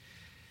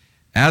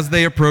As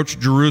they approached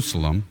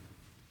Jerusalem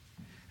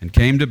and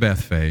came to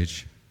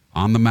Bethphage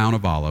on the Mount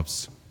of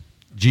Olives,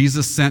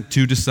 Jesus sent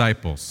 2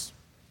 disciples,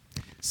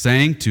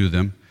 saying to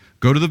them,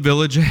 "Go to the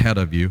village ahead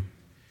of you,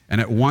 and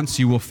at once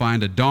you will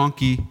find a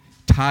donkey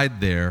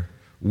tied there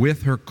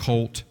with her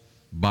colt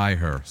by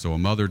her." So a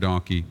mother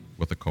donkey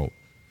with a colt.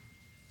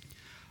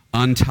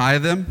 "Untie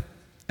them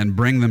and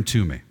bring them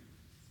to me.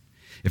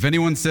 If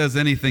anyone says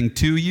anything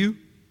to you,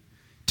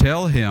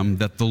 tell him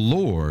that the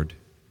Lord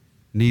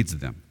needs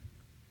them,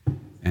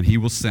 and he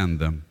will send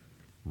them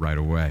right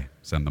away,"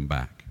 send them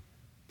back.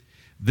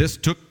 This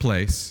took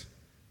place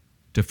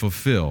to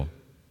fulfill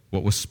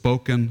what was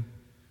spoken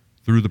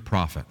through the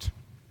prophet.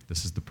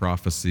 This is the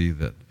prophecy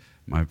that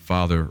my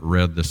father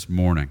read this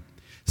morning.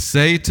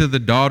 "Say to the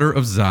daughter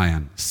of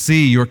Zion,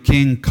 see, your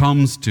king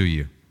comes to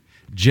you,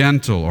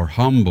 gentle or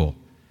humble,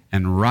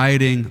 and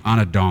riding on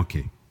a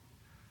donkey,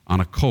 on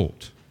a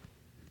colt,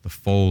 the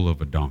foal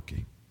of a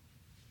donkey."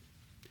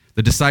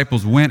 The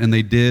disciples went and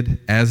they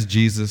did as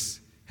Jesus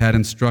had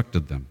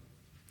instructed them.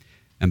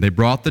 And they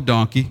brought the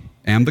donkey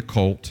and the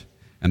colt,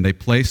 and they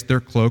placed their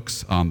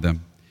cloaks on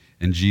them,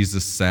 and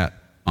Jesus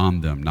sat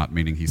on them, not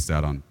meaning he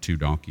sat on 2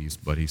 donkeys,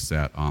 but he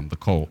sat on the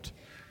colt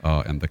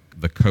and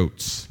the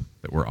coats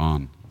that were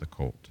on the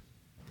colt.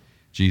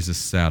 Jesus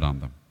sat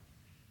on them.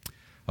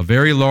 A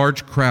very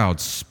large crowd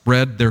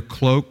spread their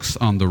cloaks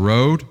on the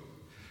road,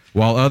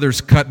 while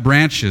others cut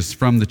branches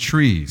from the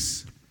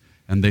trees,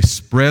 and they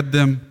spread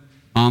them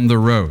on the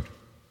road.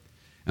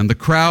 And the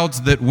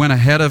crowds that went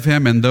ahead of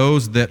him and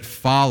those that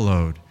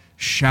followed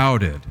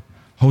shouted,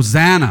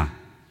 "Hosanna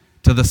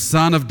to the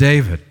Son of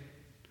David.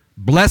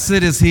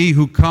 Blessed is he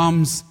who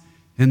comes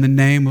in the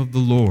name of the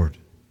Lord.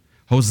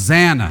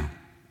 Hosanna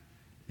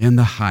in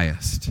the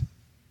highest."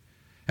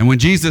 And when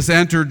Jesus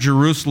entered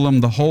Jerusalem,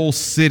 the whole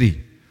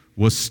city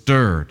was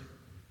stirred,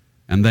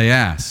 and they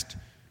asked,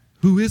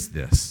 "Who is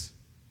this?"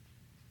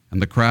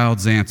 And the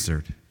crowds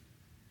answered,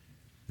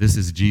 "This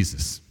is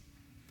Jesus,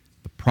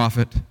 the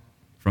prophet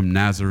from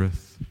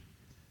Nazareth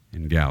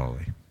in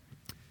Galilee."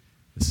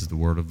 This is the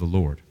word of the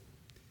Lord.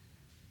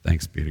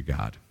 Thanks be to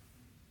God.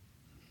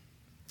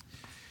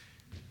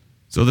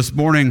 So this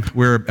morning,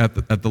 we're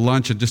at the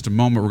lunch. In just a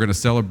moment, we're going to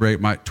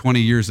celebrate my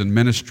 20 years in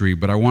ministry,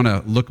 but I want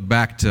to look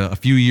back to a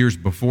few years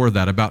before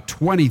that, about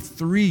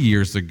 23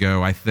 years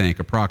ago, I think,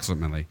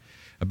 approximately.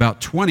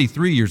 About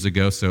 23 years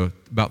ago, so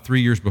about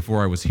 3 years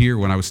before I was here,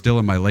 when I was still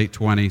in my late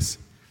 20s,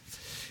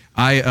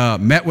 I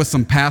met with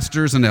some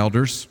pastors and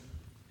elders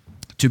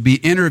to be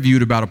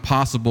interviewed about a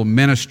possible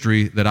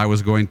ministry that I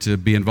was going to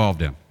be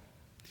involved in.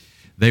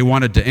 They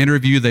wanted to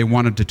interview, they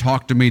wanted to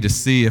talk to me to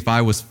see if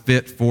I was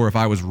fit for, if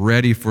I was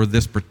ready for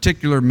this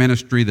particular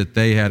ministry that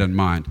they had in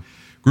mind.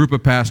 Group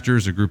of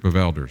pastors, a group of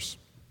elders.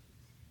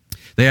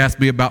 They asked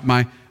me about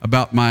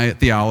my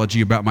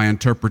theology, about my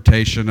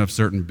interpretation of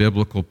certain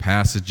biblical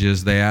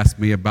passages. They asked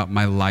me about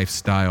my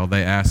lifestyle.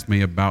 They asked me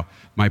about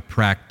my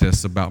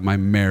practice, about my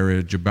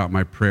marriage, about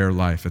my prayer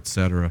life,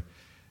 etc.,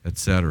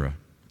 etc.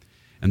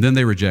 And then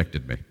they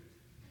rejected me.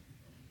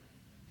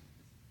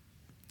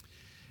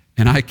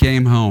 And I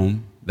came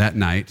home that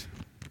night,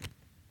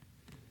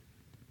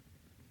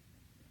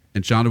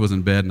 and Shonda was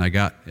in bed, and I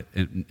got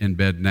in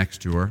bed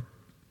next to her.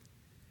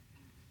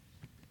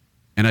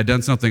 And I'd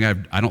done something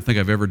I don't think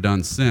I've ever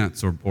done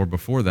since or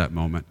before that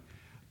moment.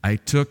 I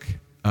took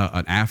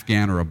an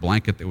Afghan or a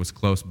blanket that was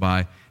close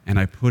by, and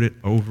I put it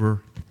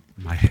over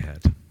my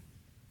head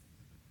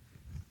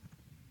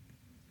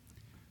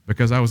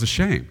because I was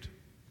ashamed.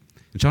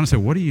 And Shonda said,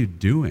 "What are you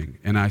doing?"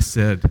 And I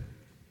said,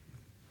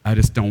 "I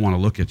just don't want to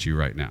look at you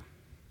right now.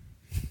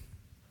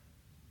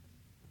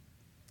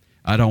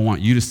 I don't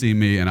want you to see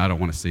me, and I don't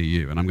want to see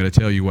you. And I'm going to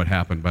tell you what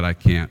happened, but I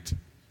can't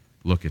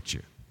look at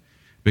you."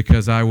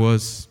 Because I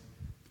was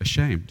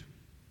ashamed.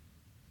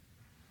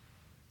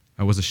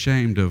 I was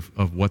ashamed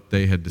of what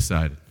they had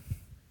decided.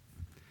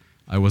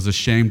 I was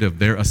ashamed of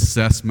their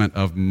assessment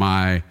of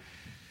my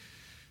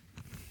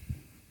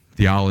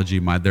theology,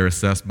 their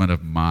assessment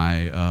of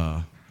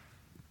my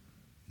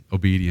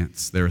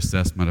obedience, their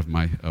assessment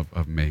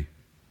of me.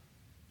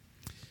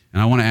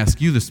 And I want to ask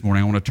you this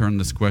morning, I want to turn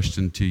this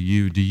question to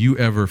you. Do you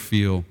ever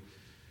feel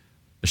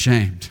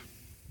ashamed?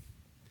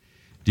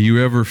 Do you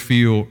ever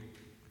feel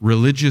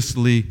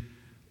religiously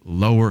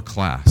lower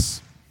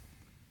class?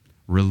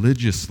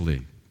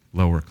 Religiously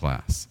lower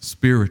class,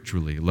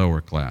 spiritually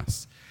lower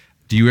class?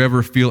 Do you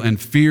ever feel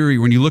inferior?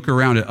 When you look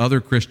around at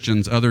other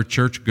Christians, other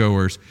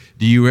churchgoers,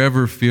 do you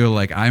ever feel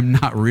like I'm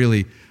not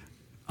really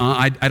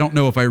I don't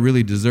know if I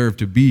really deserve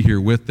to be here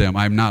with them.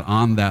 I'm not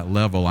on that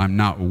level. I'm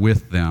not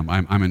with them.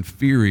 I'm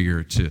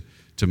inferior to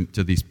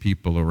these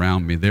people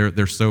around me.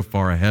 They're so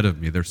far ahead of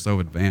me. They're so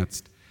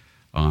advanced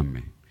on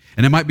me.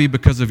 And it might be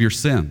because of your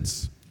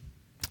sins.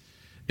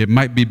 It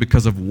might be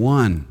because of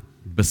one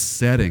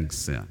besetting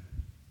sin.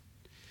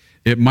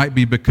 It might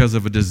be because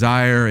of a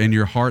desire in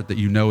your heart that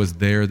you know is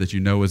there, that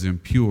you know is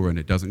impure, and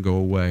it doesn't go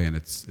away, and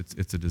it's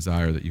a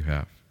desire that you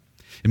have.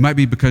 It might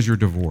be because you're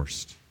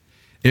divorced.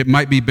 It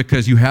might be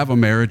because you have a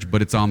marriage, but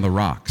it's on the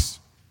rocks.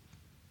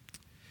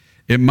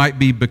 It might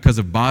be because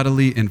of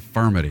bodily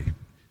infirmity.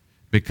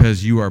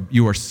 because your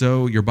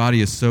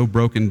body is so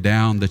broken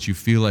down that you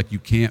feel like you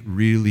can't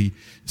really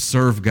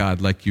serve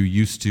God like you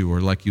used to or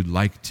like you'd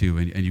like to,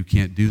 and you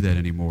can't do that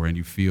anymore, and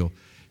you feel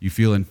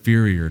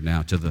inferior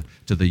now to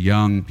the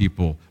young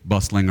people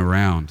bustling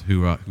around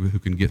who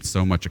can get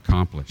so much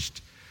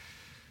accomplished.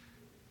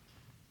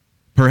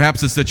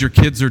 Perhaps it's that your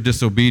kids are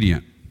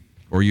disobedient,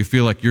 or you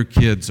feel like your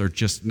kids are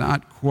just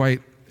not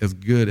quite as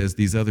good as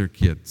these other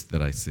kids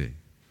that I see.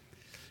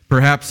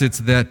 Perhaps it's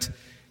that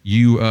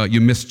you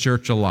miss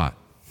church a lot.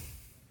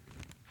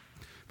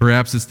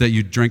 Perhaps it's that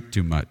you drink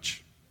too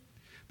much.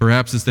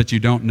 Perhaps it's that you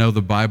don't know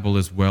the Bible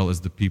as well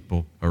as the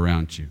people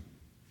around you.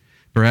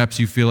 Perhaps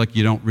you feel like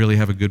you don't really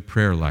have a good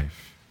prayer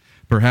life.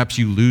 Perhaps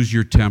you lose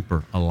your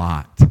temper a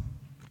lot.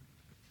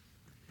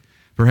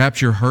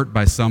 Perhaps you're hurt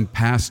by some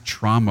past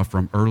trauma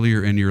from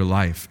earlier in your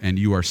life, and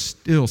you are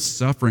still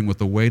suffering with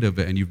the weight of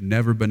it, and you've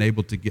never been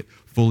able to get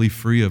fully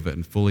free of it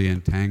and fully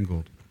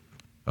entangled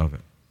of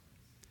it.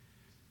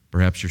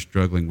 Perhaps you're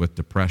struggling with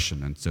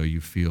depression, and so you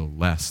feel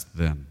less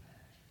than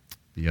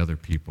the other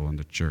people in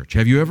the church.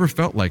 Have you ever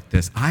felt like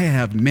this? I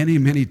have many,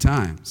 many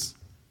times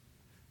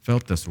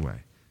felt this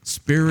way.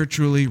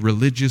 Spiritually,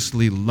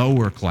 religiously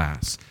lower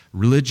class,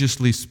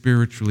 religiously,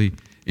 spiritually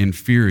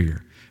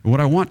inferior. And what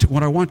I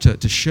want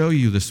to show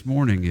you this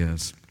morning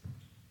is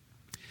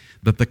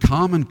that the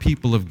common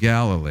people of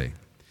Galilee,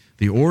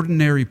 the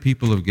ordinary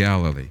people of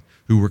Galilee,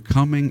 who were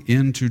coming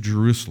into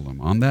Jerusalem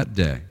on that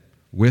day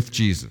with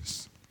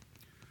Jesus,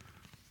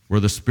 were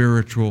the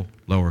spiritual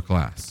lower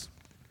class.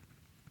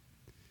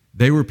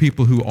 They were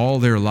people who all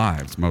their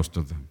lives, most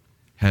of them,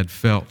 had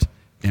felt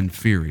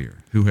inferior,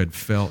 who had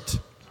felt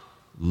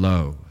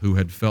low, who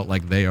had felt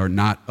like they are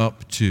not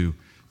up to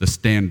the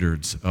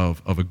standards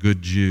of a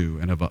good Jew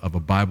and of a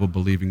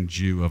Bible-believing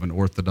Jew, of an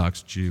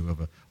Orthodox Jew,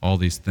 of all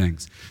these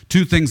things.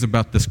 Two things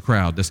about this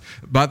crowd.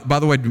 By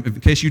the way, in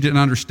case you didn't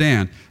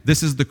understand,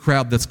 this is the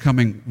crowd that's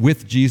coming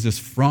with Jesus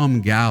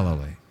from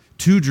Galilee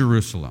to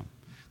Jerusalem.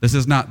 This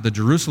is not the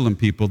Jerusalem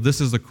people. This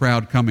is a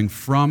crowd coming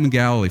from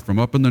Galilee, from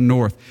up in the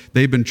north.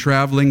 They've been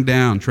traveling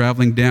down,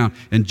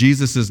 and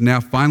Jesus is now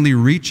finally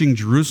reaching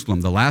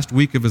Jerusalem. The last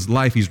week of his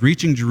life, he's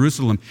reaching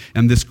Jerusalem,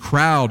 and this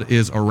crowd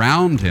is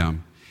around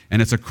him,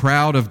 and it's a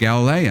crowd of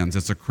Galileans.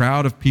 It's a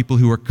crowd of people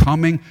who are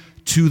coming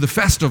to the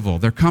festival.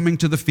 They're coming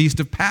to the Feast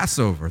of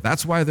Passover.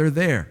 That's why they're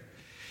there.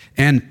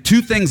 And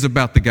two things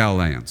about the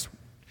Galileans.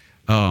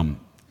 I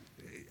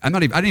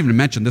didn't even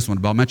mention this one,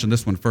 but I'll mention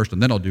this one first,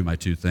 and then I'll do my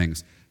two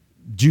things.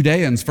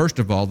 Judeans, first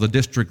of all, the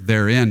district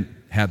they're in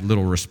had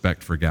little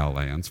respect for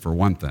Galileans, for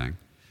one thing.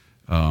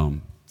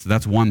 So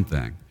that's one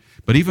thing.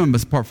 But even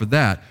apart from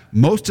that,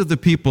 most of the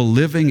people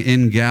living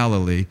in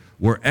Galilee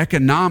were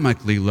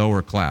economically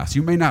lower class.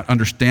 You may not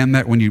understand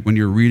that when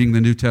you're reading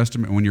the New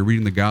Testament, when you're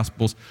reading the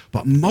Gospels,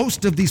 but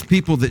most of these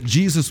people that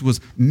Jesus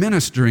was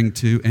ministering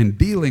to and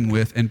dealing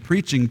with and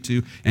preaching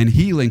to and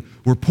healing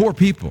were poor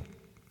people.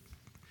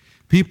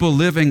 People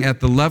living at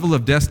the level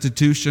of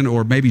destitution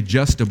or maybe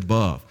just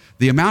above.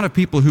 The amount of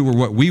people who were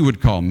what we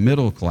would call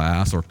middle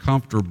class or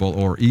comfortable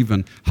or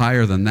even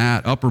higher than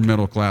that, upper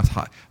middle class,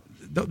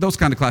 those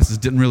kind of classes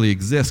didn't really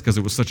exist because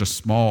it was such a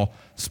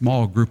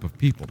small group of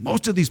people.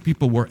 Most of these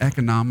people were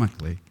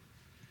economically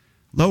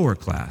lower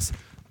class.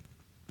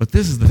 But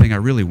this is the thing I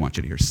really want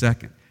you to hear.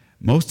 Second,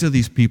 most of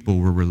these people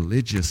were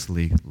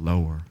religiously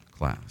lower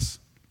class.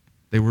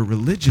 They were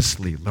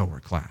religiously lower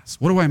class.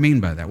 What do I mean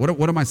by that?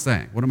 What am I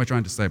saying? What am I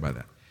trying to say by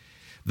that?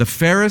 The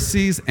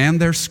Pharisees and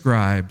their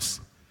scribes.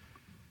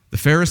 The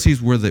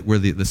Pharisees were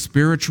the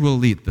spiritual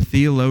elite, the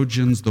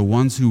theologians, the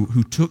ones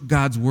who took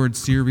God's word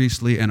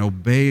seriously and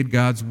obeyed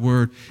God's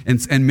word.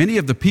 And many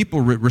of the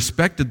people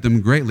respected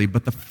them greatly.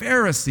 But the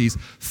Pharisees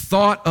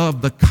thought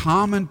of the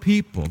common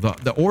people,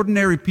 the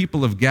ordinary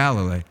people of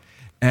Galilee,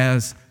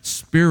 as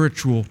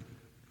spiritual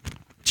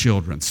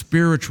children,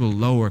 spiritual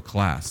lower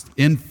class,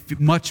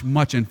 much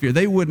inferior.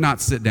 They would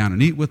not sit down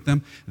and eat with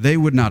them. They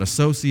would not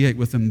associate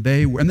with them.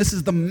 And this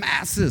is the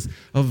masses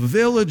of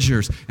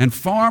villagers and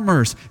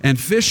farmers and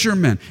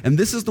fishermen, and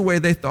this is the way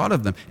they thought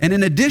of them. And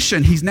in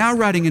addition, he's now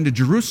riding into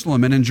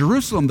Jerusalem, and in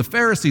Jerusalem, the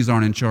Pharisees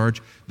aren't in charge.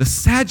 The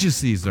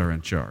Sadducees are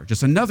in charge.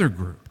 It's another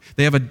group.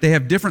 They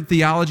have different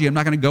theology. I'm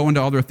not going to go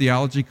into all their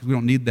theology because we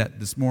don't need that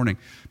this morning.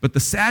 But the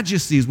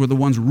Sadducees were the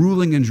ones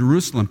ruling in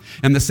Jerusalem.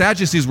 And the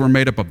Sadducees were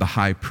made up of the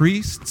high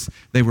priests.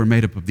 They were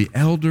made up of the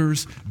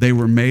elders. They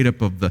were made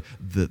up of the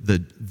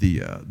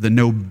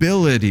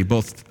nobility,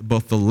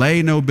 both the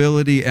lay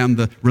nobility and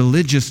the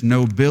religious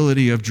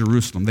nobility of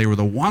Jerusalem. They were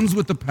the ones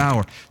with the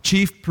power,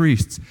 chief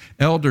priests,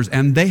 elders,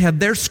 and they had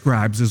their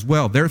scribes as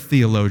well, their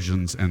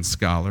theologians and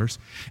scholars.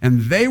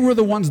 And they were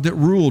the ones that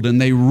ruled, and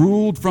they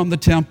ruled from the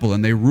temple,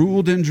 and they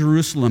ruled in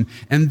Jerusalem,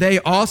 and they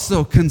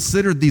also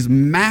considered these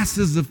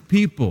masses of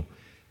people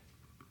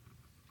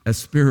as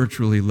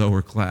spiritually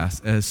lower class,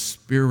 as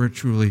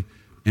spiritually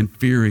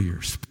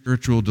inferior,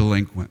 spiritual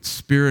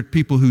delinquents,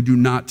 people who do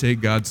not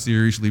take God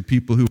seriously,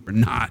 people who are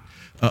not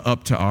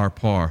up to our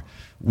par.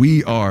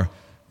 We are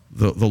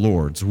the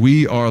Lord's.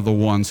 We are the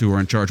ones who are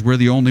in charge. We're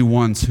the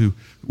ones who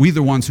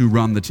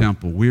run the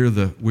temple. We're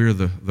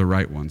the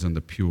right ones and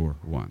the pure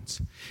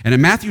ones. And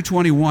in Matthew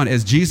 21,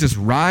 as Jesus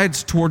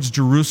rides towards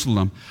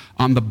Jerusalem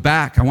on the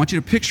back, I want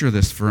you to picture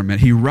this for a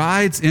minute. He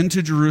rides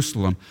into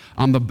Jerusalem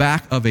on the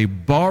back of a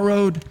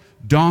borrowed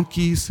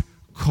donkey's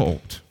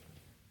colt,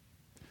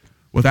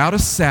 without a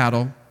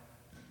saddle,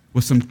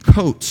 with some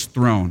coats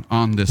thrown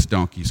on this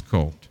donkey's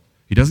colt.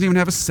 He doesn't even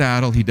have a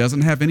saddle. He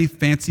doesn't have any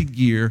fancy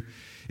gear.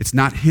 It's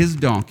not his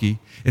donkey.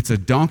 It's a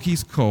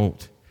donkey's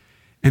colt.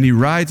 And he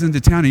rides into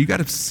town. And you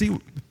got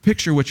to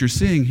picture what you're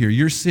seeing here.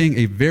 You're seeing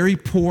a very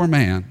poor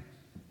man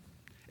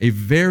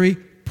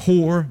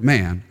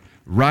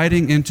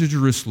riding into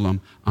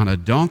Jerusalem on a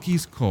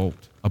donkey's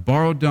colt, a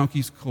borrowed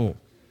donkey's colt,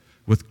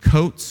 with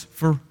coats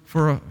for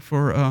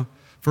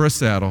a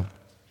saddle.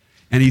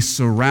 And he's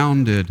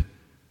surrounded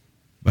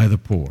by the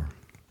poor,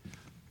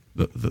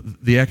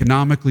 the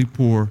economically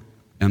poor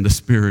and the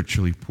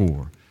spiritually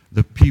poor,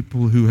 the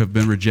people who have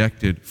been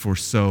rejected for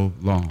so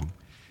long.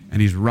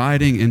 And he's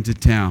riding into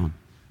town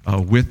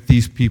with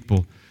these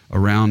people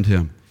around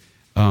him.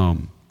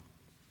 And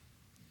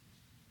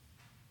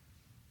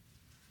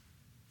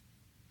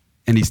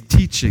he's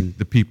teaching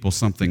the people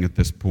something at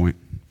this point.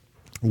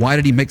 Why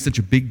did he make such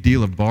a big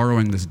deal of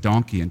borrowing this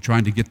donkey and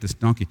trying to get this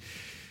donkey?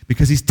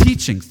 Because he's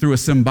teaching through a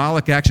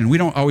symbolic action. We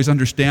don't always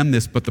understand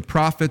this, but the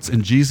prophets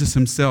and Jesus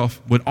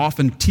himself would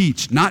often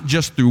teach, not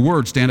just through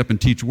words, stand up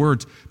and teach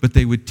words, but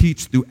they would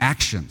teach through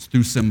actions,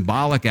 through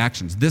symbolic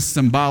actions. This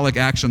symbolic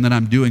action that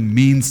I'm doing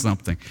means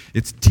something.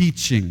 It's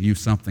teaching you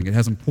something. It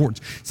has importance.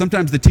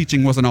 Sometimes the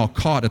teaching wasn't all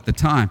caught at the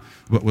time,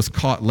 but was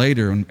caught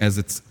later, and as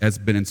it's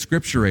been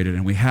inscripturated,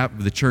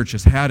 and the church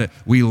has had it,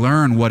 we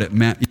learn what it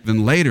meant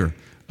even later.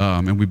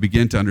 And we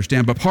begin to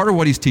understand. But part of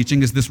what he's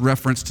teaching is this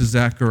reference to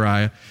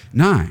Zechariah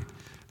 9.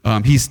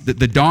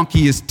 The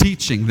donkey is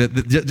teaching.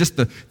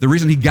 The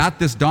reason he got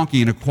this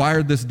donkey and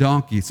acquired this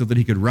donkey so that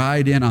he could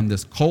ride in on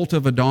this colt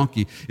of a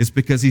donkey is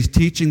because he's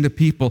teaching the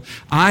people,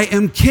 I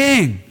am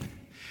king.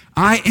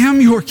 I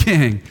am your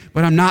king,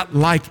 but I'm not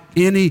like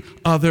any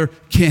other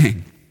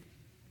king.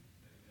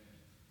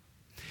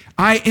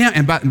 I am,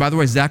 and by the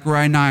way,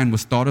 Zechariah 9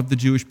 was thought of the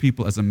Jewish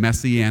people as a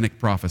messianic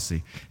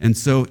prophecy. And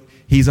so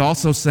he's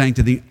also saying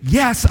to them,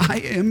 yes, I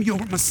am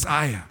your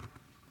Messiah,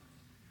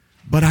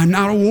 but I'm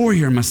not a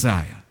warrior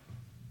Messiah.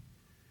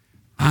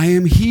 I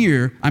am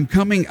here,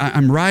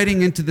 I'm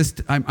riding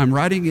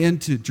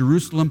into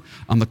Jerusalem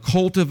on the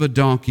colt of a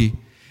donkey,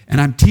 and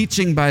I'm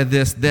teaching by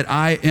this that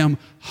I am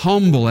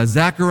humble. As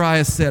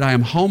Zechariah said, I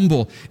am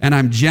humble and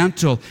I'm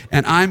gentle,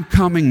 and I'm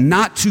coming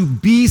not to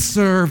be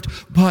served,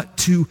 but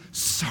to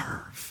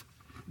serve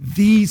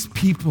these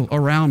people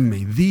around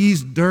me,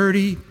 these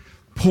dirty,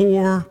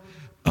 poor,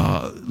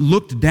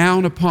 looked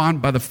down upon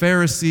by the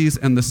Pharisees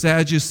and the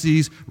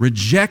Sadducees,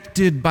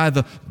 rejected by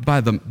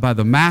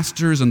the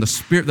masters and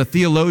the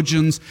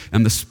theologians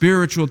and the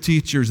spiritual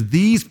teachers.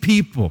 These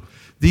people,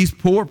 these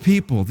poor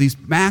people, these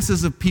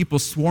masses of people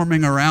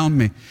swarming around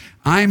me,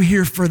 I'm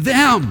here for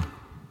them.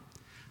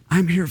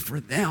 I'm here for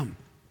them.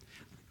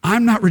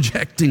 I'm not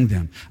rejecting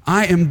them.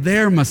 I am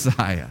their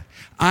Messiah.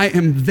 I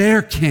am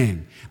their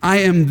king. I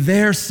am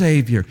their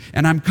Savior,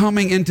 and I'm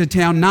coming into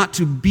town not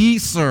to be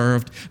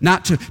served,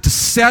 not to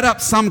set up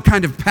some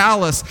kind of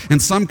palace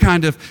and some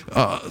kind of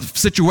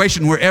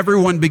situation where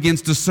everyone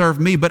begins to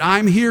serve me, but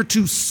I'm here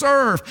to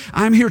serve.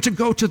 I'm here to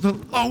go to the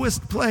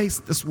lowest place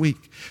this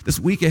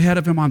week ahead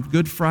of him on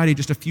Good Friday,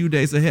 just a few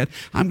days ahead.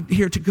 I'm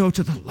here to go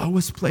to the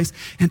lowest place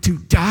and to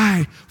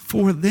die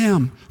for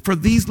them, for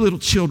these little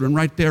children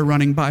right there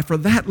running by, for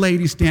that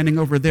lady standing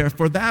over there,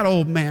 for that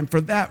old man,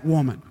 for that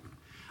woman.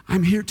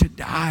 I'm here to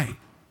die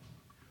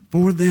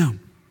for them,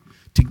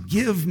 to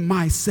give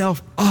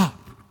myself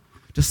up,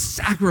 to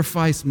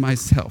sacrifice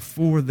myself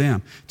for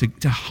them,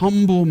 to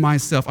humble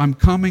myself. I'm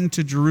coming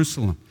to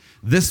Jerusalem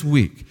this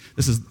week.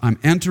 I'm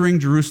entering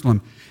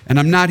Jerusalem, and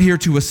I'm not here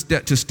to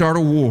start a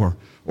war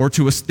or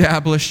to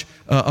establish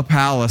a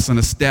palace and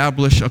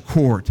establish a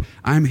court.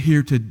 I'm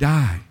here to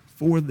die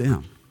for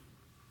them.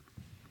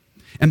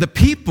 And the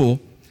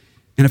people,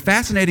 in a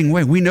fascinating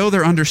way, we know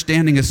their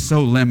understanding is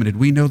so limited.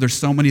 We know there's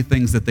so many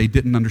things that they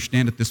didn't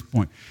understand at this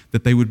point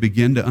that they would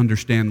begin to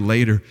understand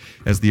later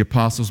as the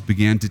apostles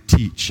began to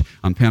teach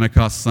on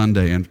Pentecost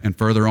Sunday and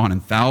further on.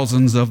 And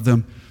thousands of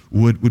them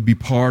would be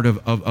part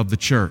of the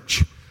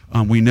church.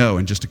 We know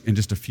in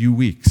just a few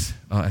weeks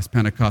as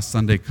Pentecost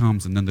Sunday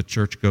comes and then the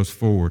church goes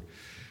forward.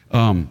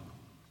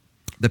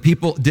 The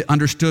people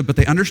understood, but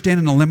they understand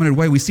in a limited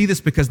way. We see this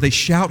because they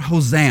shout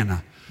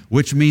Hosanna,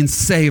 which means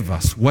save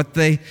us.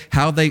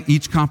 How they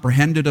each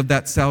comprehended of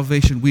that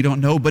salvation, we don't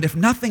know. But if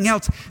nothing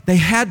else, they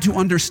had to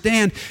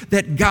understand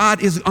that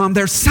God is on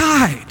their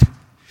side,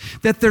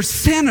 that they're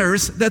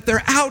sinners, that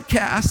they're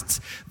outcasts,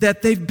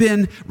 that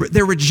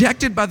they're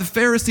rejected by the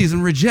Pharisees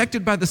and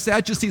rejected by the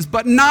Sadducees,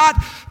 but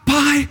not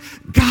by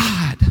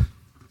God,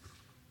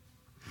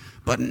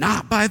 but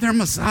not by their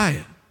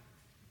Messiah.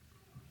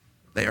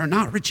 They are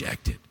not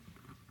rejected.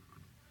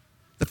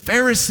 The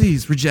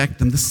Pharisees reject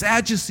them. The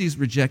Sadducees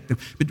reject them.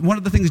 But one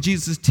of the things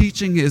Jesus is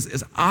teaching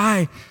is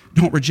I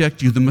don't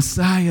reject you. The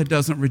Messiah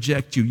doesn't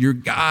reject you. Your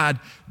God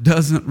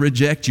doesn't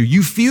reject you.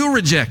 You feel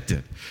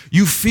rejected.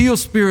 You feel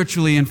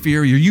spiritually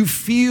inferior. You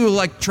feel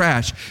like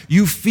trash.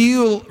 You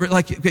feel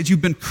like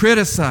you've been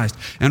criticized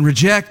and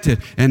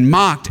rejected and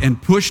mocked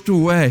and pushed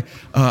away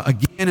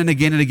again and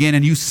again and again.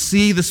 And you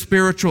see the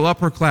spiritual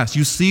upper class.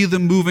 You see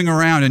them moving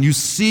around, and you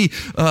see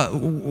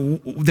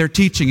their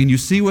teaching, and you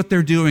see what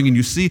they're doing, and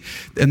you see,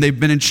 and they've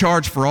been in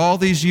charge for all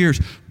these years.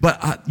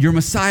 But your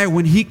Messiah,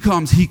 when he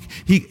comes,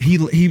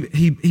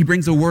 he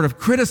brings a word of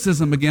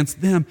criticism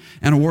against them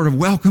and a word of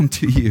welcome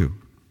to you,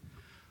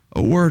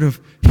 a word of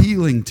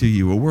healing to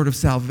you, a word of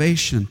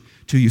salvation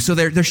to you. So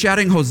they're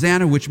shouting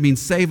Hosanna, which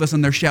means save us,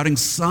 and they're shouting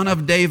Son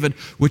of David,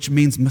 which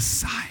means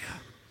Messiah.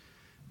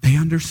 They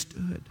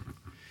understood.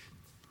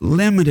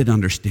 Limited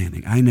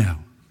understanding, I know.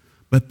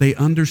 But they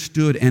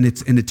understood,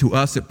 and to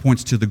us it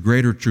points to the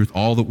greater truth,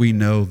 all that we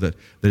know that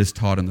is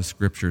taught in the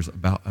Scriptures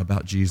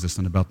about Jesus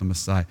and about the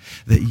Messiah.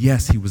 That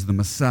yes, he was the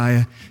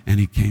Messiah,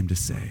 and he came to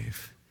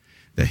save.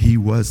 That he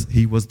was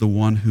the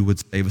one who would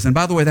save us. And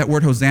by the way, that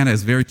word Hosanna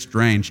is very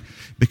strange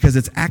because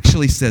it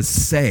actually says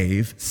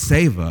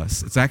save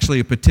us. It's actually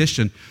a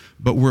petition,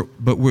 but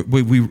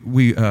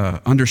we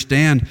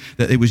understand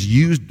that it was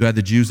used by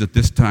the Jews at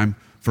this time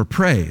for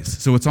praise.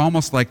 So it's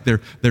almost like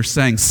they're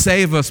saying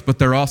save us, but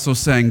they're also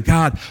saying,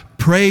 God,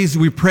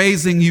 we're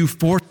praising you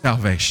for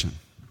salvation.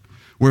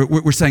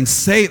 We're saying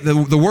save.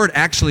 The word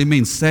actually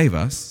means save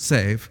us,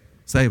 save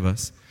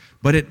us.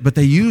 But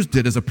they used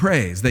it as a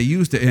praise. They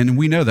used it, and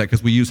we know that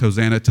because we use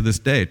Hosanna to this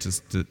day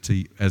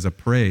as a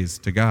praise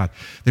to God.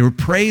 They were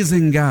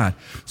praising God.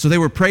 So they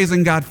were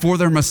praising God for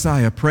their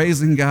Messiah,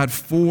 praising God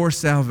for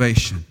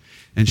salvation,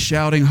 and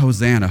shouting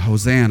Hosanna,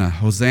 Hosanna,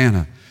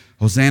 Hosanna,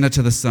 Hosanna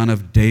to the Son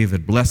of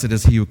David. Blessed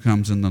is he who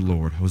comes in the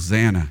Lord.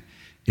 Hosanna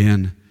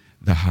in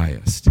the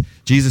highest.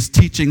 Jesus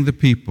teaching the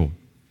people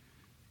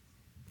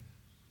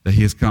that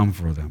he has come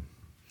for them.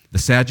 The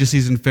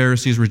Sadducees and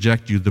Pharisees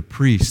reject you. The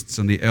priests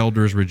and the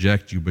elders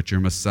reject you, but your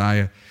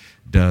Messiah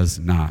does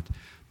not.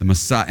 The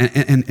Messiah,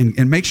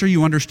 and make sure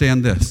you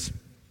understand this.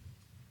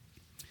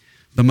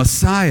 The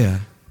Messiah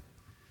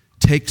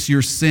takes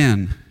your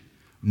sin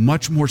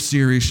much more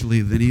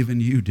seriously than even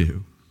you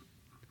do.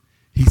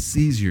 He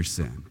sees your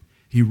sin.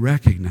 He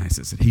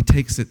recognizes it. He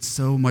takes it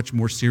so much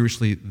more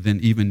seriously than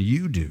even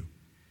you do.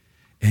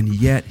 And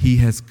yet he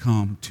has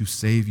come to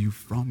save you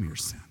from your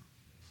sin.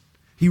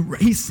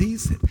 He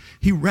sees it.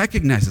 He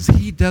recognizes.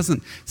 He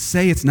doesn't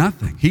say it's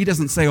nothing. He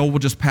doesn't say, oh, we'll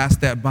just pass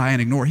that by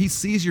and ignore it. He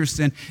sees your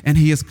sin, and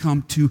he has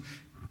come to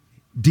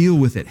deal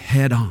with it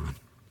head on.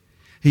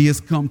 He has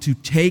come to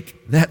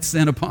take that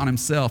sin upon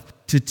himself,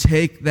 to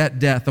take that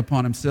death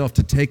upon himself,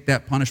 to take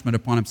that punishment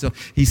upon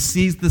himself. He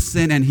sees the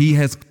sin, and he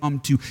has come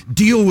to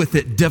deal with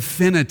it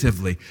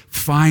definitively,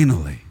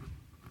 finally.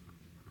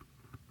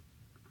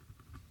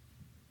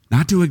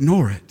 Not to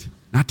ignore it,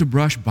 not to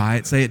brush by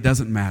it, say it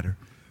doesn't matter,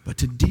 but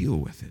to deal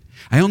with it.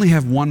 I only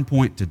have one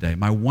point today.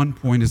 My one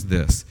point is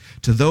this.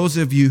 To those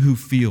of you who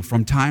feel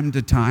from time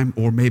to time,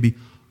 or maybe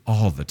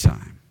all the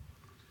time,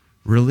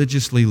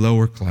 religiously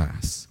lower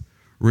class,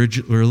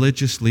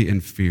 religiously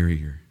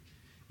inferior,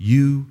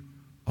 you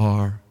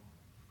are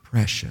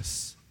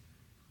precious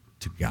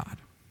to God.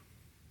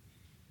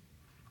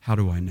 How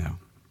do I know?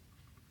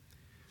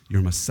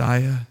 Your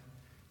Messiah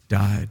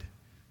died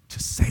to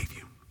save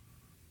you.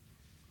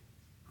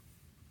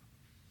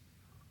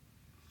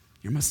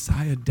 Your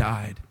Messiah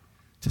died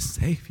to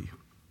save you,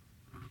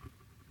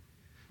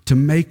 to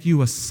make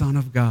you a son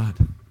of God,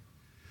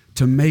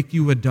 to make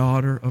you a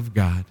daughter of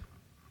God.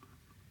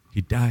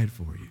 He died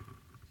for you.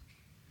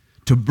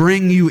 To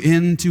bring you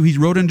he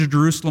rode into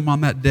Jerusalem on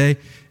that day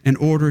in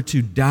order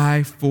to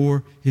die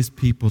for his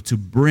people, to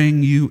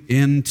bring you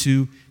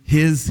into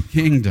his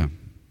kingdom.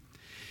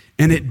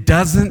 And it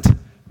doesn't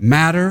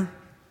matter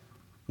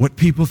what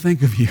people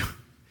think of you.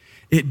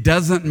 It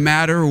doesn't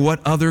matter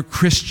what other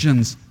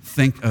Christians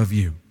think of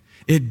you.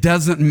 It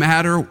doesn't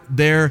matter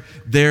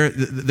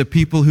the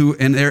people who,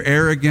 in their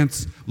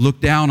arrogance, look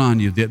down on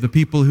you. The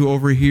people who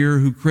over here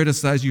who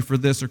criticize you for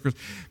this.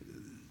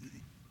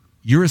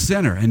 You're a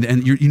sinner,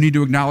 and you need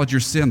to acknowledge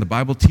your sin. The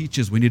Bible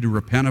teaches we need to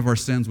repent of our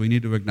sins. We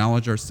need to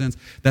acknowledge our sins.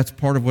 That's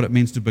part of what it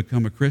means to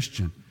become a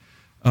Christian.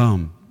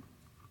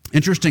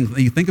 Interesting,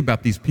 you think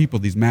about these people,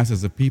 these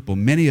masses of people.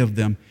 Many of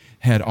them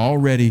had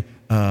already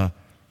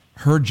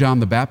heard John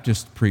the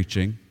Baptist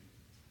preaching,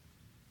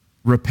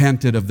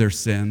 repented of their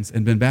sins,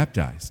 and been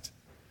baptized.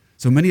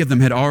 So many of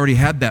them had already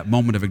had that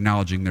moment of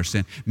acknowledging their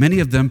sin. Many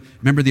of them,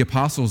 remember the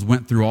apostles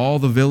went through all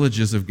the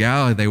villages of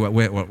Galilee. They went,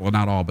 well,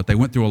 not all, but they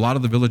went through a lot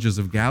of the villages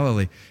of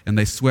Galilee, and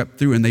they swept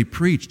through, and they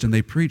preached,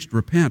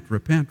 repent,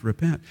 repent,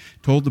 repent,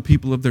 told the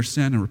people of their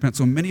sin and repent.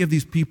 So many of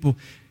these people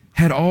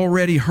had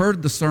already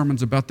heard the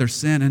sermons about their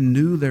sin and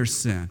knew their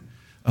sin.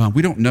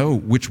 We don't know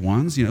which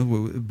ones,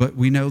 but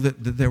we know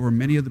that there were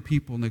many of the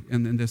people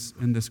in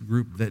this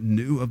group that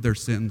knew of their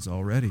sins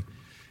already.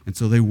 And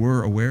so they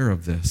were aware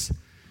of this.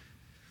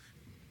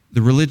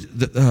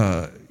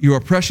 You are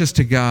precious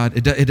to God.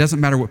 It doesn't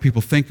matter what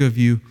people think of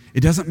you.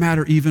 It doesn't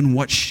matter even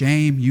what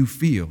shame you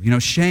feel.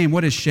 Shame,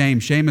 what is shame?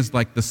 Shame is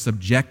like the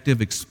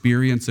subjective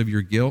experience of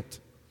your guilt.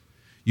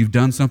 You've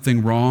done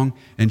something wrong,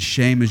 and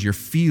shame is your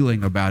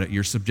feeling about it,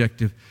 your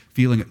subjective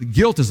feeling.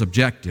 Guilt is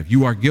objective.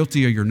 You are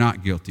guilty or you're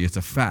not guilty. It's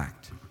a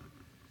fact.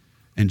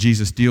 And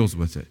Jesus deals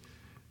with it.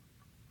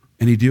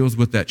 And he deals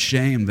with that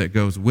shame that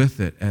goes with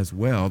it as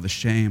well, the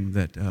shame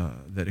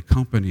that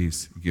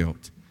accompanies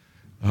guilt.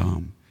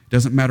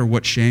 Doesn't matter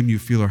what shame you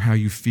feel or how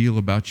you feel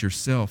about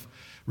yourself.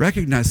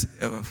 Recognize,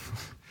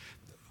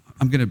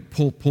 I'm going to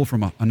pull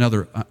from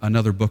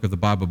another book of the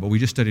Bible, but we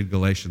just studied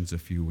Galatians a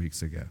few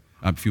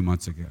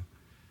months ago.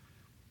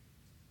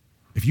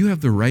 If you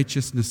have the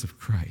righteousness of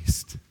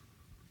Christ,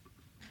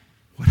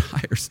 what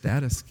higher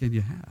status can you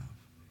have?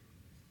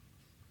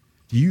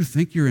 Do you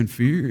think you're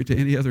inferior to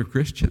any other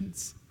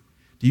Christians?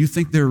 Do you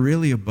think they're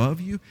really above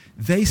you?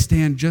 They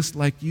stand just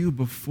like you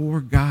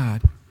before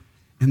God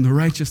in the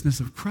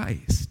righteousness of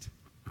Christ.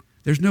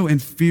 There's no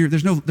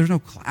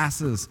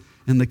classes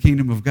in the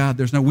kingdom of God.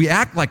 We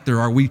act like there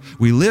are. We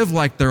live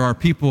like there are.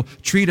 People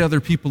treat other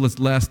people as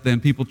less than.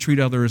 People treat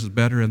others as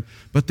better.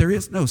 But there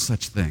is no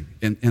such thing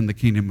in the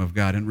kingdom of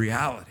God. In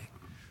reality,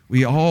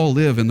 we all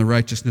live in the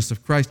righteousness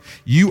of Christ.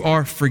 You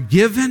are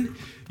forgiven.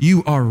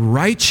 You are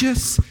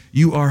righteous.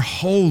 You are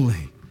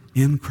holy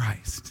in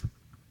Christ.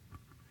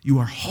 You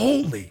are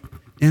holy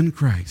in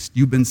Christ.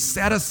 You've been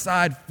set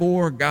aside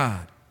for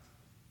God.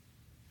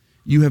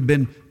 You have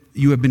been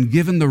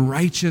given the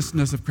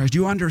righteousness of Christ.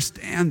 You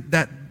understand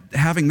that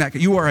having that,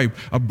 you are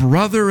a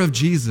brother of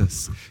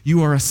Jesus.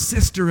 You are a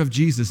sister of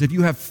Jesus. If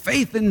you have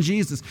faith in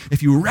Jesus,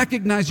 if you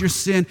recognize your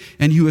sin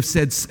and you have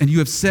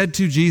said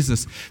to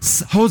Jesus,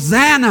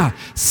 Hosanna,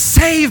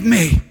 save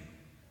me,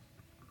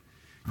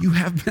 you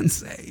have been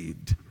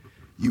saved.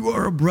 You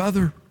are a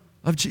brother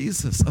of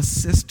Jesus, a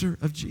sister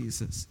of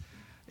Jesus,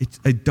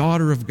 a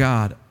daughter of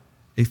God,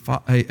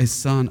 a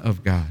son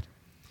of God.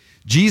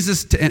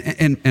 Jesus,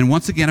 and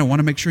once again, I want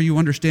to make sure you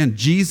understand,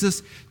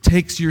 Jesus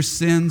takes your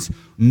sins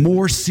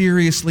more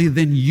seriously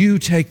than you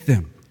take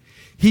them.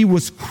 He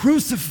was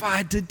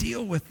crucified to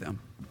deal with them.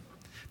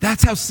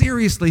 That's how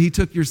seriously he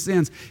took your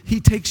sins.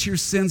 He takes your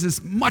sins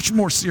as much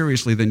more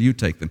seriously than you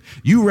take them.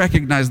 You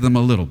recognize them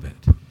a little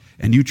bit,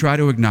 and you try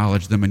to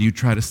acknowledge them, and you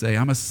try to say,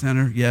 I'm a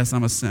sinner. Yes,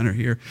 I'm a sinner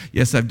here.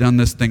 Yes, I've done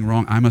this thing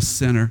wrong. I'm a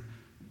sinner.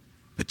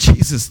 But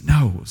Jesus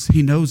knows.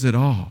 He knows it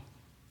all.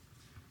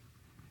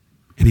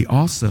 And he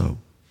also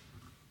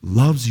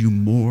loves you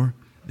more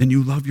than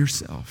you love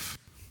yourself.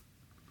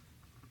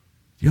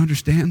 Do you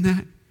understand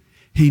that?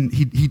 He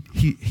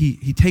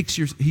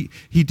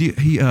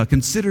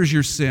considers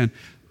your sin.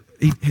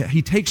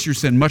 He takes your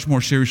sin much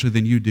more seriously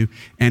than you do,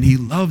 and he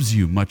loves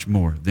you much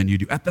more than you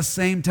do. At the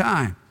same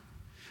time,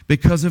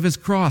 because of his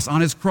cross,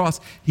 on his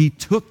cross, he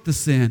took the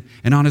sin,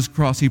 and on his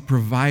cross, he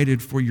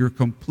provided for your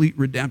complete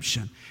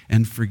redemption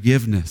and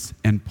forgiveness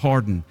and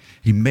pardon.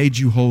 He made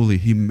you holy.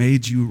 He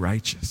made you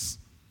righteous.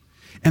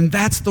 And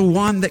that's the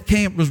one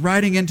that was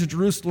riding into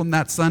Jerusalem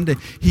that Sunday.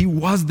 He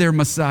was their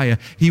Messiah.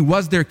 He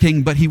was their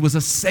king, but he was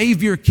a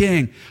Savior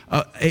king,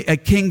 a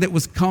king that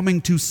was coming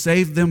to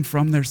save them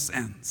from their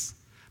sins,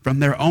 from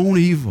their own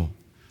evil,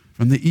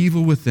 from the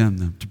evil within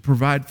them, to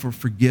provide for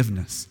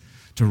forgiveness,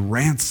 to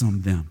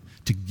ransom them,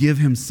 to give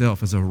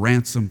himself as a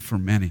ransom for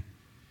many,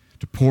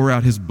 to pour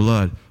out his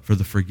blood for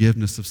the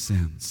forgiveness of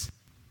sins.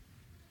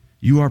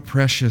 You are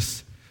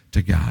precious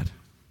to God.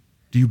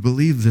 Do you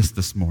believe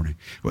this morning?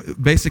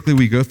 Basically,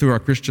 we go through our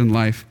Christian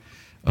life,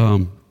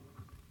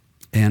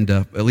 and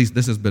at least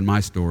this has been my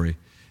story,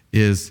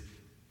 is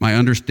my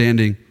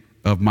understanding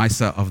of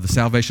the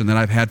salvation that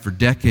I've had for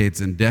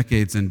decades and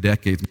decades and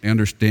decades. My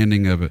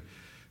understanding of it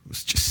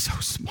was just so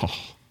small.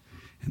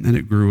 And then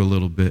it grew a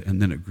little bit,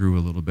 and then it grew a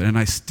little bit. And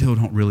I still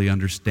don't really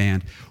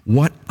understand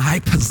what I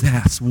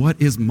possess,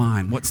 what is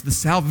mine, what's the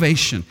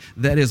salvation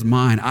that is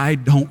mine. I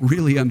don't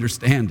really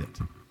understand it.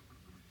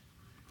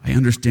 I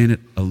understand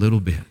it a little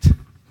bit.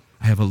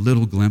 I have a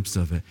little glimpse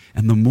of it.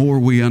 And the more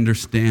we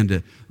understand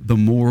it, the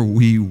more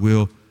we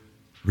will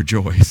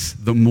rejoice.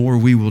 The more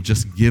we will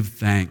just give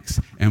thanks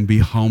and be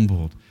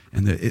humbled.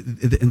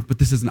 But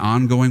this is an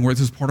ongoing work.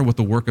 This is part of what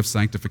the work of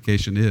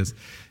sanctification is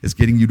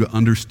getting you to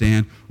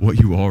understand what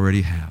you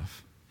already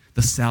have.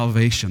 The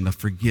salvation, the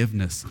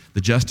forgiveness,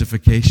 the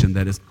justification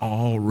that is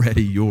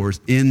already yours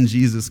in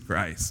Jesus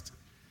Christ.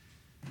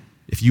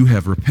 If you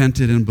have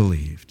repented and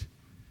believed,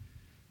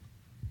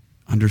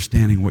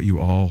 understanding what you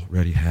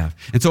already have.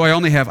 And so I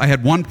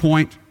had one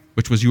point,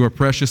 which was you are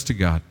precious to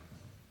God.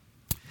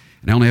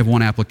 And I only have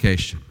one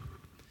application.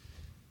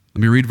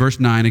 Let me read verse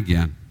 9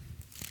 again.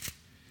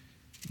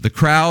 The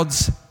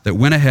crowds that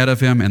went ahead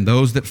of him and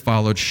those that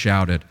followed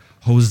shouted,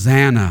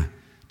 Hosanna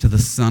to the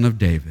Son of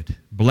David.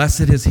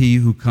 Blessed is he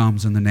who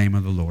comes in the name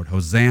of the Lord.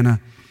 Hosanna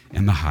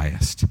in the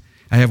highest.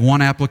 I have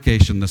one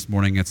application this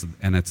morning,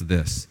 and it's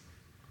this.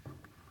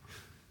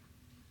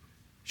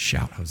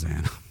 Shout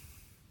Hosanna.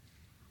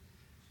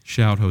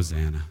 Shout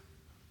Hosanna.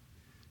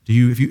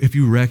 If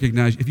you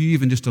recognize, if you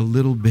even just a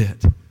little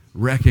bit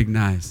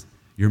recognize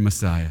your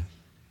Messiah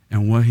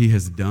and what he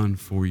has done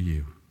for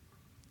you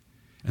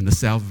and the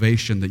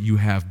salvation that you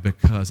have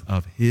because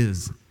of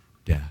his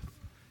death,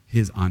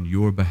 his on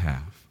your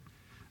behalf,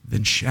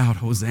 then shout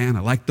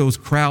Hosanna. Like those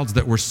crowds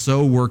that were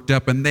so worked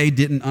up and they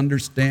didn't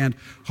understand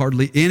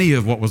hardly any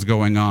of what was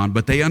going on,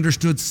 but they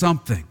understood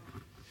something.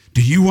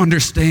 Do you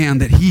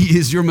understand that he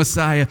is your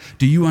Messiah?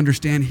 Do you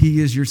understand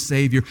he is your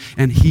Savior?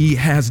 And he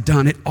has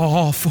done it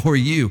all for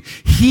you.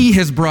 He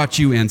has brought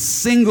you in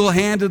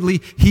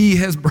single-handedly. He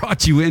has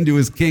brought you into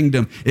his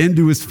kingdom,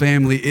 into his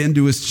family,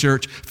 into his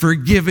church,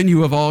 forgiven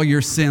you of all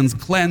your sins,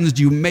 cleansed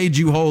you, made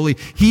you holy.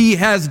 He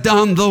has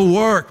done the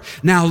work.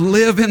 Now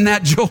live in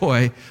that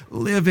joy,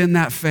 live in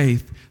that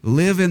faith,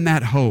 live in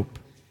that hope,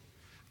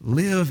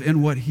 live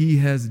in what he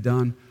has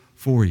done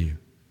for you.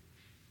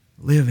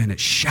 Live in it.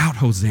 Shout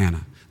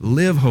Hosanna.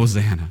 Live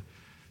Hosanna.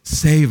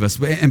 Save us.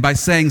 And by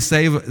saying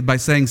save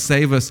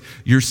us,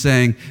 you're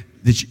saying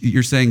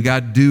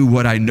God, do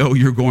what I know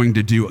you're going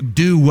to do.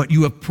 Do what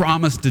you have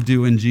promised to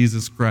do in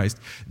Jesus Christ.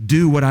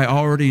 Do what I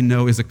already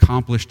know is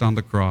accomplished on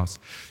the cross.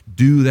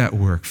 Do that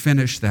work.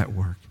 Finish that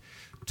work.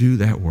 Do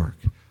that work.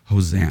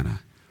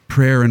 Hosanna.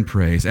 Prayer and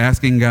praise.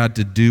 Asking God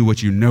to do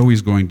what you know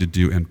he's going to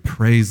do and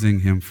praising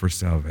him for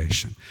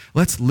salvation.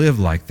 Let's live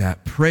like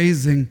that.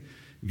 Praising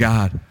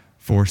God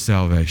for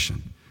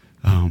salvation.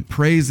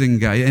 Praising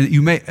God.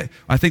 And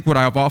I think what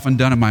I've often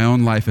done in my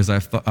own life is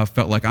I've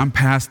felt like I'm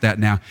past that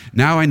now.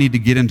 Now I need to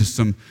get into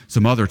some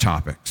other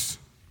topics.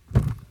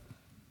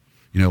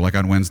 Like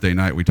on Wednesday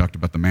night, we talked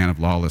about the man of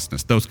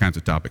lawlessness, those kinds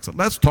of topics.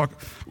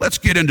 Let's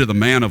get into the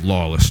man of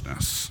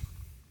lawlessness.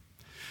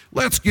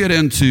 Let's get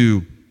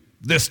into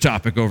this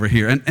topic over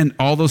here. And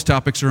all those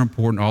topics are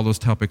important. All those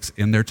topics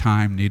in their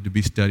time need to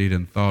be studied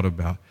and thought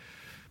about.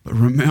 But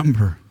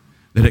remember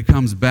that it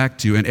comes back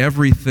to, and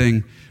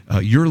everything,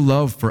 your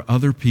love for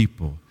other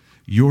people,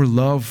 your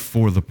love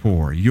for the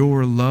poor,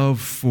 your love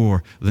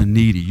for the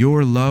needy,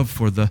 your love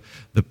for the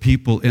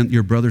people, and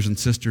your brothers and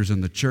sisters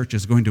in the church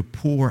is going to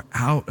pour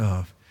out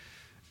of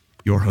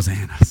your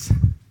hosannas,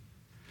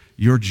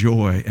 your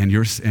joy, and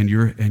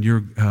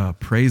your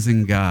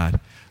praising God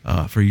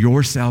for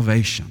your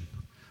salvation.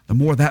 The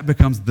more that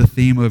becomes the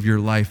theme of your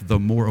life, the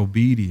more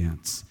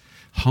obedience,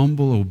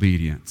 humble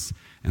obedience,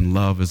 and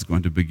love is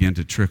going to begin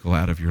to trickle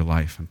out of your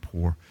life and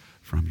pour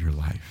from your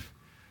life.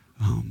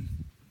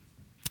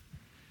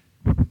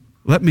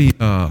 Let me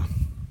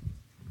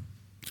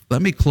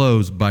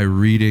close by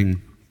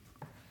reading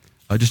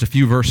just a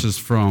few verses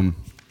from,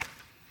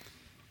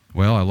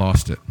 well, I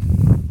lost it.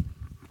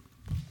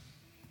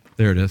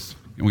 There it is.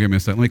 Give me a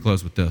second. Let me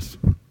close with this.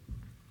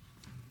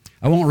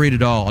 I won't read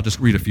it all. I'll just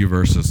read a few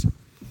verses.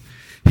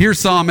 Here's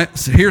Psalm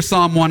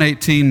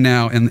 118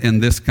 now in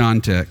this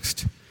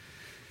context.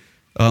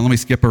 Let me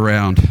skip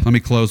around. Let me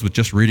close with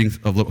just reading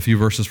a few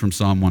verses from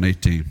Psalm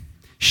 118.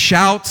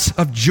 Shouts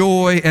of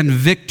joy and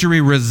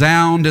victory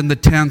resound in the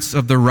tents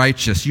of the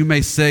righteous. You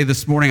may say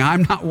this morning,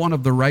 I'm not one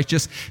of the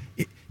righteous.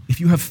 If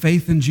you have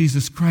faith in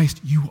Jesus Christ,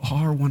 you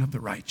are one of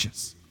the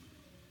righteous.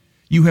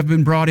 You have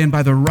been brought in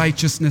by the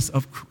righteousness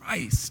of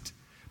Christ,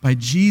 by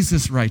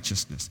Jesus'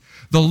 righteousness.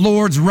 The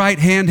Lord's right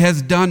hand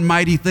has done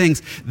mighty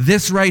things.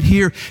 This right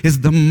here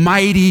is the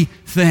mighty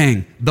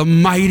thing, the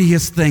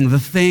mightiest thing, the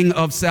thing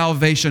of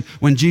salvation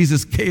when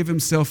Jesus gave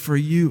himself for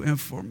you and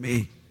for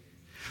me.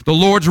 The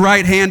Lord's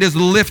right hand is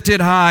lifted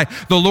high.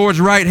 The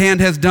Lord's right hand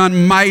has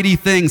done mighty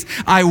things.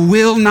 I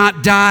will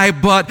not die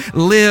but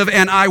live,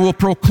 and I will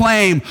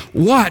proclaim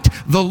what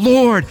the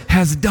Lord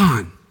has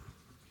done.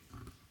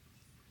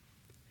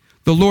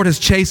 The Lord has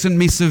chastened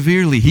me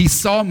severely. He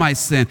saw my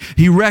sin.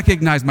 He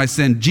recognized my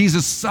sin.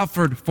 Jesus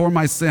suffered for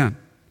my sin.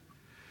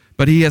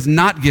 But he has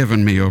not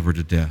given me over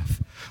to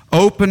death.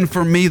 Open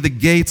for me the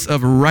gates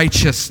of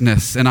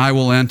righteousness, and I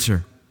will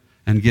enter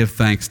and give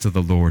thanks to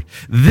the Lord.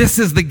 This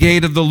is the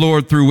gate of the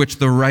Lord through which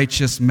the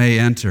righteous may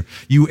enter.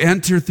 You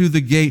enter through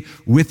the gate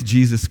with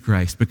Jesus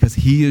Christ because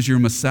he is your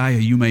Messiah.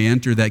 You may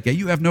enter that gate.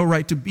 You have no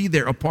right to be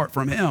there apart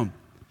from him.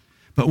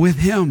 But with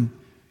him,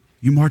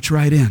 you march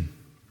right in.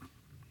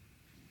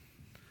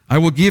 I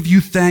will give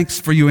you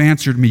thanks, for you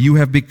answered me. You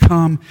have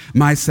become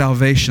my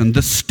salvation.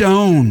 The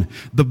stone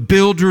the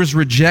builders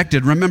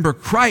rejected. Remember,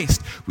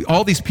 Christ,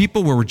 all these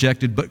people were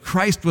rejected, but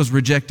Christ was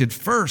rejected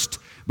first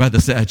by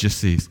the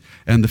Sadducees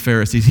and the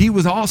Pharisees. He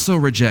was also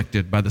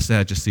rejected by the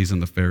Sadducees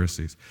and the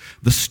Pharisees.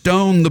 The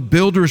stone the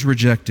builders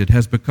rejected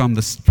has become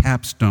the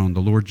capstone,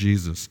 the Lord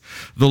Jesus.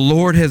 The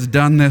Lord has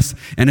done this,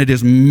 and it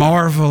is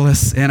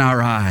marvelous in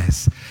our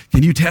eyes.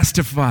 Can you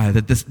testify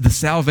that the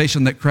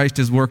salvation that Christ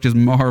has worked is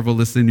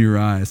marvelous in your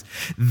eyes?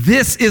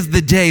 This is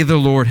the day the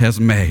Lord has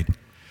made,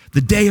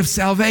 the day of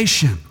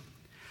salvation.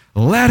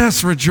 Let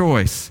us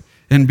rejoice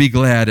and be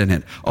glad in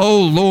it.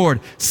 Oh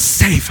Lord,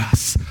 save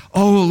us.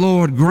 Oh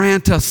Lord,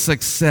 grant us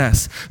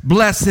success.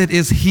 Blessed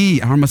is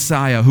he, our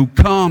Messiah, who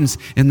comes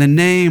in the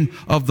name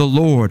of the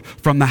Lord.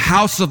 From the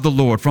house of the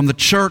Lord, from the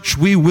church,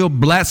 we will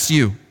bless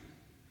you.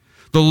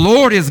 The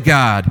Lord is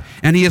God,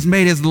 and he has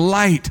made his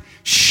light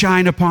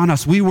shine upon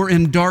us. We were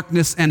in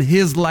darkness, and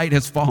his light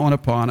has fallen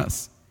upon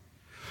us.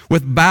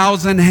 With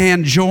boughs in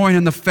hand, join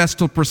in the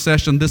festal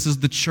procession. This is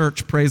the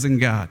church praising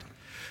God.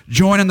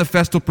 Join in the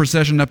festal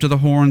procession up to the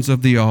horns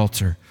of the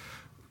altar.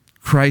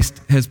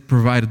 Christ has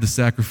provided the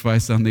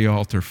sacrifice on the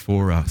altar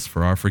for us,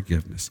 for our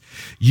forgiveness.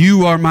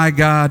 You are my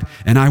God,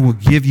 and I will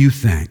give you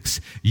thanks.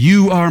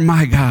 You are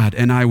my God,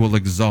 and I will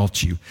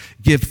exalt you.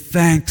 Give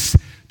thanks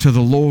to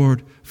the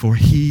Lord, for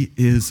he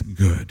is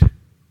good.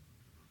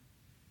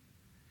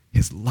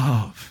 His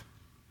love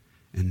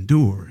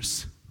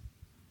endures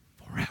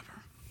forever.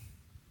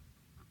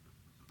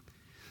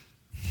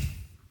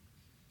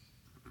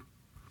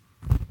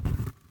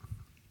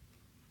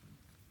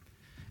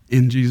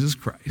 In Jesus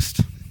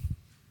Christ.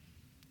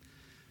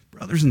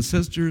 Brothers and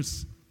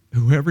sisters,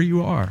 whoever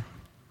you are,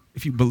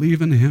 if you believe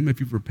in him,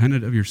 if you've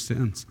repented of your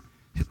sins,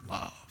 his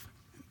love